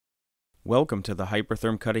Welcome to the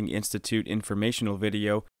Hypertherm Cutting Institute informational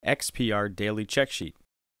video, XPR Daily Check Sheet.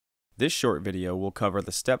 This short video will cover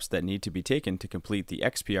the steps that need to be taken to complete the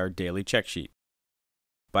XPR Daily Check Sheet.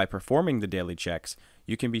 By performing the daily checks,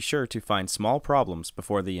 you can be sure to find small problems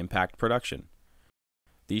before they impact production.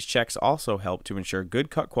 These checks also help to ensure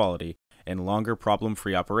good cut quality and longer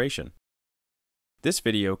problem-free operation. This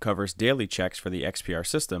video covers daily checks for the XPR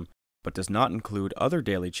system, but does not include other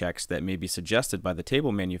daily checks that may be suggested by the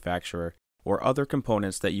table manufacturer or other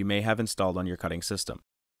components that you may have installed on your cutting system.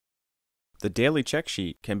 The daily check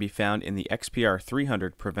sheet can be found in the XPR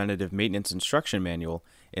 300 Preventative Maintenance Instruction Manual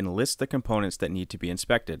and lists the components that need to be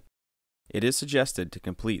inspected. It is suggested to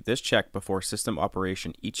complete this check before system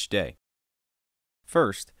operation each day.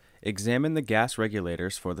 First, examine the gas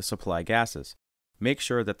regulators for the supply gases. Make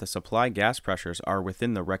sure that the supply gas pressures are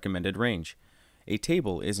within the recommended range. A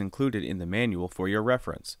table is included in the manual for your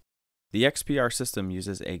reference. The XPR system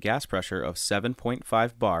uses a gas pressure of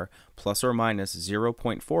 7.5 bar plus or minus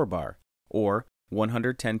 0.4 bar, or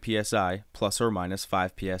 110 psi plus or minus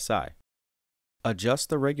 5 psi. Adjust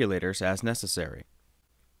the regulators as necessary.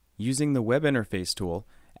 Using the web interface tool,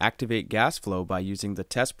 activate gas flow by using the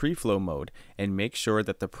test preflow mode and make sure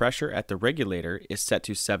that the pressure at the regulator is set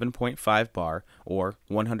to 7.5 bar or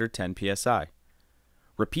 110 psi.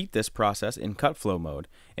 Repeat this process in cut flow mode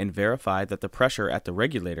and verify that the pressure at the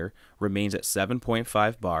regulator remains at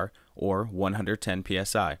 7.5 bar or 110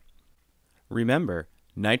 psi. Remember,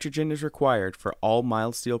 nitrogen is required for all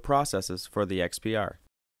mild steel processes for the XPR.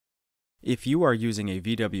 If you are using a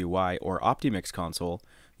VWI or Optimix console,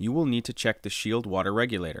 you will need to check the shield water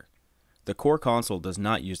regulator. The core console does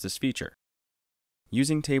not use this feature.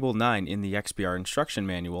 Using Table 9 in the XPR instruction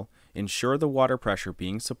manual, ensure the water pressure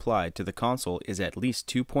being supplied to the console is at least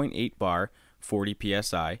 2.8 bar, 40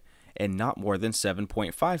 psi, and not more than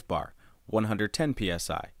 7.5 bar, 110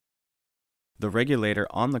 psi. The regulator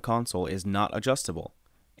on the console is not adjustable.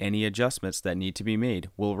 Any adjustments that need to be made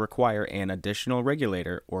will require an additional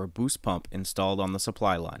regulator or boost pump installed on the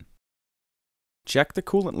supply line. Check the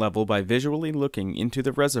coolant level by visually looking into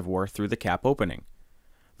the reservoir through the cap opening.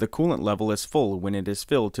 The coolant level is full when it is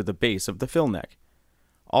filled to the base of the fill neck.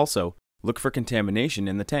 Also, look for contamination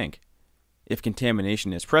in the tank. If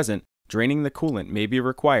contamination is present, draining the coolant may be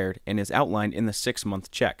required and is outlined in the 6-month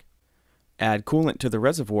check. Add coolant to the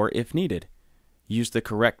reservoir if needed. Use the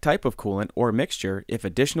correct type of coolant or mixture if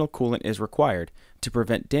additional coolant is required to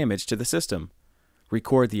prevent damage to the system.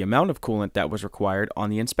 Record the amount of coolant that was required on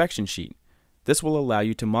the inspection sheet. This will allow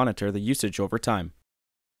you to monitor the usage over time.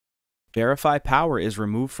 Verify power is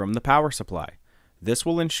removed from the power supply. This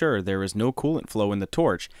will ensure there is no coolant flow in the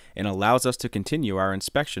torch and allows us to continue our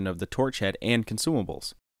inspection of the torch head and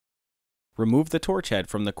consumables. Remove the torch head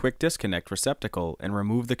from the quick disconnect receptacle and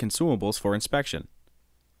remove the consumables for inspection.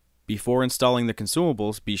 Before installing the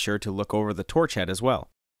consumables, be sure to look over the torch head as well.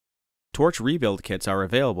 Torch rebuild kits are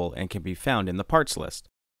available and can be found in the parts list.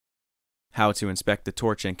 How to inspect the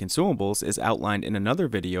torch and consumables is outlined in another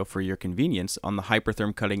video for your convenience on the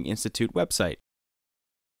Hypertherm Cutting Institute website.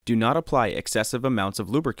 Do not apply excessive amounts of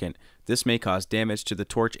lubricant. This may cause damage to the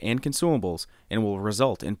torch and consumables and will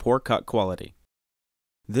result in poor cut quality.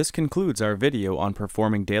 This concludes our video on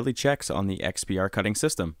performing daily checks on the XPR cutting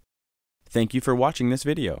system. Thank you for watching this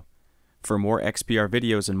video. For more XPR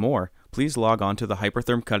videos and more, please log on to the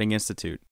Hypertherm Cutting Institute.